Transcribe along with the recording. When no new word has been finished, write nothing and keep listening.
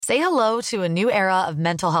Say hello to a new era of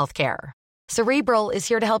mental health care. Cerebral is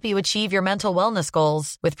here to help you achieve your mental wellness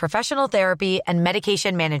goals with professional therapy and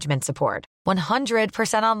medication management support.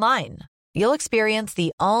 100% online. You'll experience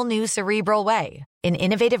the all-new Cerebral Way, an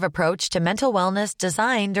innovative approach to mental wellness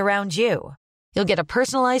designed around you. You'll get a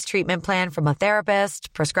personalized treatment plan from a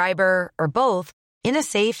therapist, prescriber, or both in a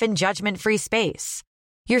safe and judgment-free space.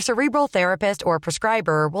 Your Cerebral therapist or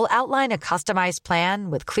prescriber will outline a customized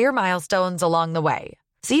plan with clear milestones along the way,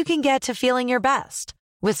 so you can get to feeling your best.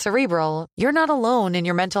 With Cerebral, you're not alone in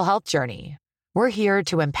your mental health journey. We're here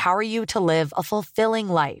to empower you to live a fulfilling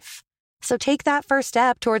life. So take that first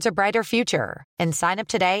step towards a brighter future and sign up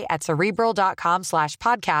today at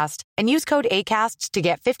Cerebral.com/podcast and use code ACAST to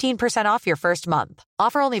get 15% off your first month.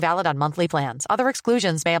 Offer only valid on monthly plans. Other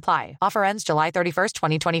exclusions may apply. Offer ends July 31st,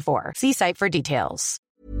 2024. See site for details.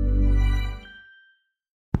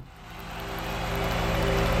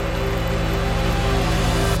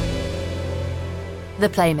 The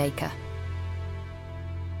Playmaker.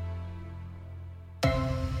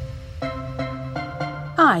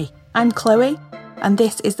 Hi, I'm Chloe, and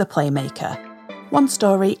this is The Playmaker. One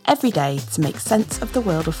story every day to make sense of the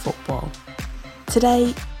world of football.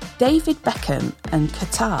 Today, David Beckham and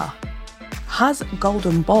Qatar. Has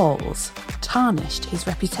golden balls tarnished his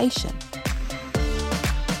reputation?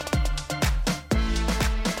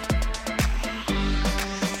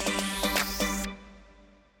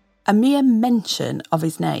 A mere mention of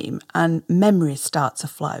his name and memories start to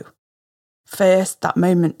flow. First, that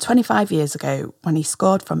moment 25 years ago when he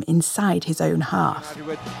scored from inside his own half.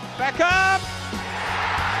 Beckham!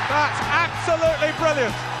 That's absolutely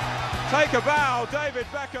brilliant. Take a bow, David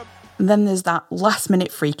Beckham. And then there's that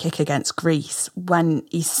last-minute free kick against Greece when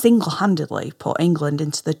he single-handedly put England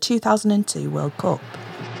into the 2002 World Cup.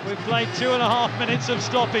 We've played 2.5 minutes of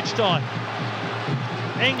stoppage time.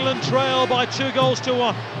 England trail by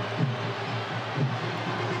 2-1.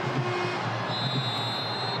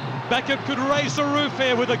 Beckham could raise the roof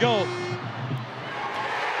here with a goal.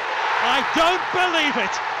 I don't believe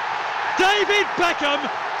it. David Beckham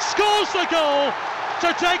scores the goal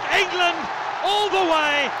to take England all the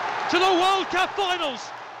way to the World Cup finals.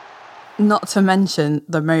 Not to mention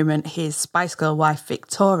the moment his Spice Girl wife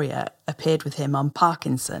Victoria appeared with him on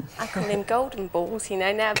Parkinson. I call him golden balls,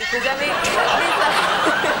 now, because I mean,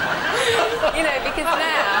 because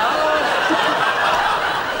now...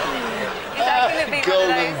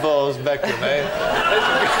 Golden balls, Beckham, eh?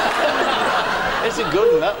 It's a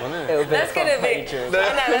good one, that one, isn't it? That's going to be... I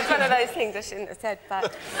know, that's one of those things I shouldn't have said,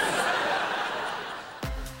 but...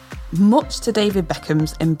 Much to David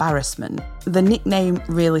Beckham's embarrassment, the nickname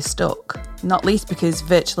really stuck, not least because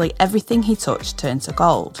virtually everything he touched turned to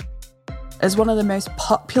gold. As one of the most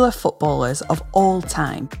popular footballers of all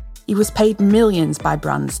time, he was paid millions by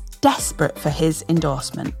brands desperate for his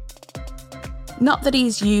endorsement. Not that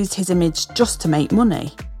he's used his image just to make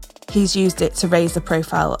money. He's used it to raise the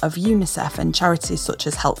profile of UNICEF and charities such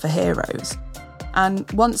as Help for Heroes.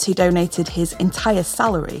 And once he donated his entire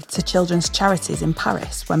salary to children's charities in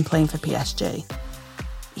Paris when playing for PSG.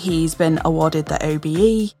 He's been awarded the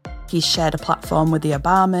OBE, he's shared a platform with the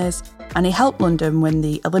Obamas, and he helped London win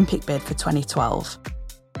the Olympic bid for 2012.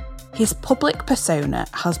 His public persona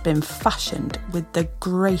has been fashioned with the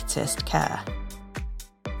greatest care.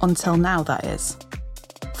 Until now, that is.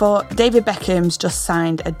 For David Beckham's just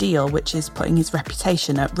signed a deal which is putting his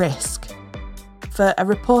reputation at risk. For a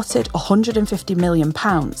reported £150 million,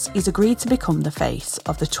 he's agreed to become the face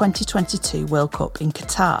of the 2022 World Cup in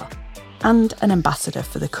Qatar and an ambassador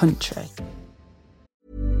for the country.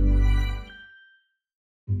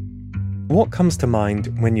 What comes to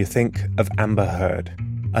mind when you think of Amber Heard?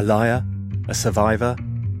 A liar? A survivor?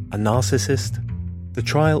 A narcissist? The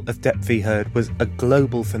trial of Depp v. Heard was a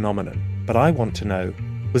global phenomenon, but I want to know,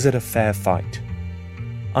 was it a fair fight?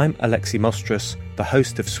 I'm Alexi Mostrous, the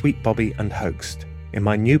host of Sweet Bobby and Hoaxed. In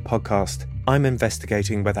my new podcast, I'm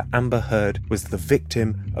investigating whether Amber Heard was the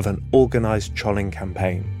victim of an organised trolling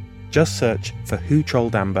campaign. Just search for Who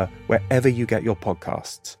Trolled Amber wherever you get your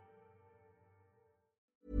podcasts.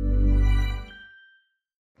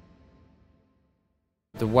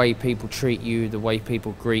 The way people treat you, the way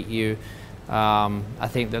people greet you, I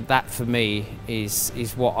think that for me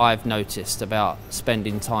is what I've noticed about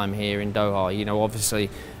spending time here in Doha. Obviously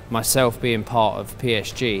myself being part of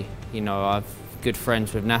PSG, I've good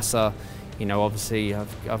friends with Nasser. Obviously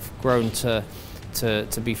I've grown to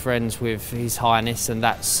be friends with His Highness, and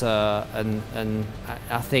that's and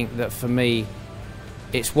I think that for me,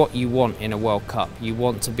 it's what you want in a World Cup. You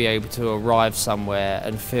want to be able to arrive somewhere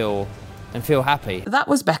and feel happy. That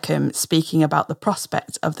was Beckham speaking about the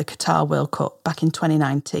prospect of the Qatar World Cup back in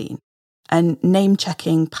 2019. and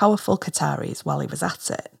name-checking powerful Qataris while he was at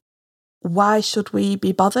it. Why should we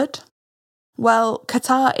be bothered? Well,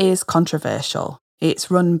 Qatar is controversial.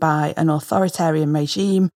 It's run by an authoritarian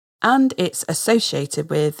regime and it's associated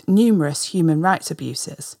with numerous human rights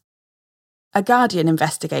abuses. A Guardian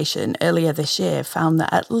investigation earlier this year found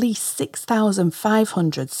that at least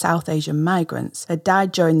 6,500 South Asian migrants had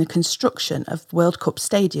died during the construction of World Cup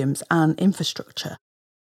stadiums and infrastructure.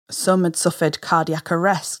 Some had suffered cardiac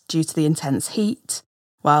arrest due to the intense heat,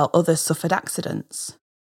 while others suffered accidents.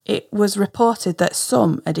 It was reported that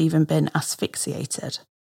some had even been asphyxiated.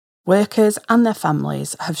 Workers and their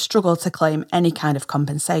families have struggled to claim any kind of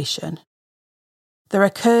compensation. There are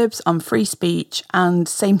curbs on free speech and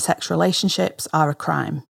same-sex relationships are a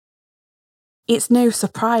crime. It's no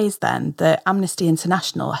surprise then that Amnesty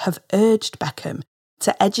International have urged Beckham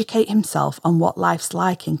to educate himself on what life's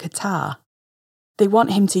like in Qatar. They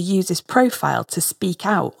want him to use his profile to speak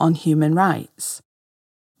out on human rights.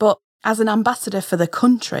 But as an ambassador for the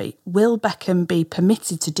country, will Beckham be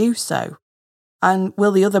permitted to do so? And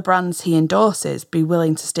will the other brands he endorses be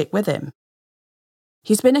willing to stick with him?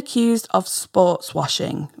 He's been accused of sports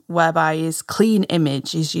washing, whereby his clean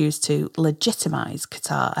image is used to legitimise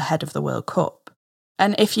Qatar ahead of the World Cup.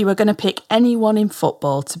 And if you were going to pick anyone in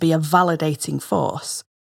football to be a validating force,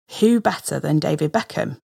 who better than David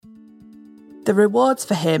Beckham? The rewards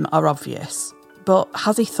for him are obvious, but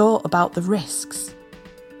has he thought about the risks?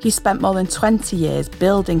 He spent more than 20 years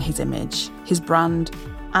building his image, his brand,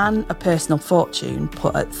 and a personal fortune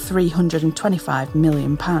put at £325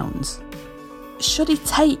 million. Should he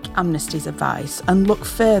take Amnesty's advice and look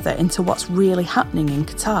further into what's really happening in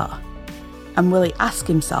Qatar? And will he ask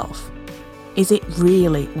himself, is it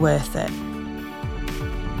really worth it?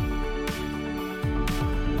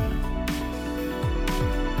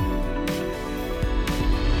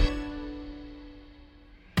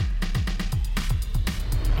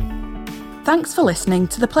 Thanks for listening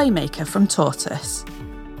to The Playmaker from Tortoise.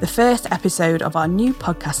 The first episode of our new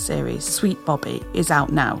podcast series, Sweet Bobby, is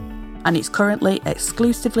out now, and it's currently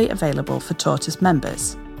exclusively available for Tortoise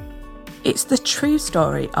members. It's the true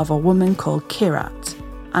story of a woman called Kirat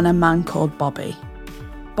and a man called Bobby.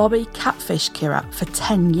 Bobby catfished Kirat for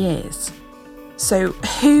 10 years. So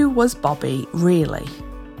who was Bobby really?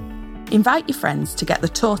 Invite your friends to get the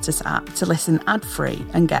Tortoise app to listen ad-free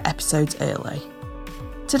and get episodes early.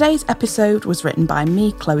 Today's episode was written by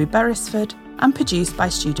me, Chloe Beresford, and produced by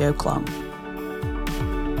Studio Clong.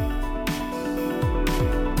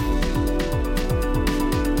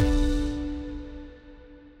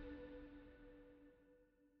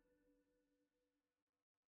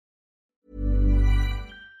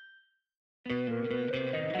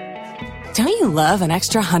 Don't you love an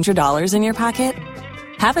extra $100 in your pocket?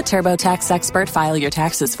 Have a TurboTax expert file your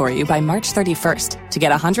taxes for you by March 31st to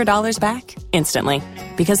get $100 back instantly.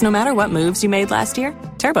 Because no matter what moves you made last year,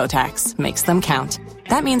 TurboTax makes them count.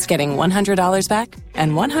 That means getting $100 back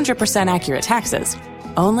and 100% accurate taxes,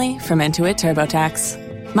 only from Intuit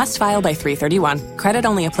TurboTax. Must file by 3/31. Credit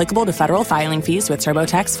only applicable to federal filing fees with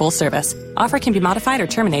TurboTax full service. Offer can be modified or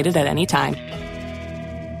terminated at any time.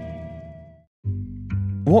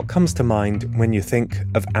 What comes to mind when you think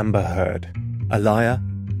of Amber Heard? A liar?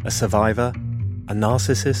 A survivor? A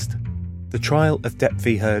narcissist? The trial of Depp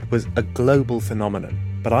v. Heard was a global phenomenon,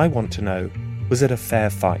 but I want to know, was it a fair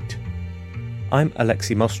fight? I'm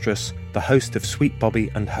Alexi Mostras, the host of Sweet Bobby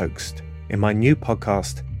and Hoaxed. In my new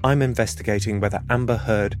podcast, I'm investigating whether Amber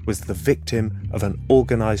Heard was the victim of an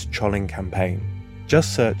organised trolling campaign.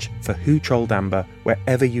 Just search for Who Trolled Amber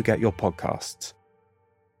wherever you get your podcasts.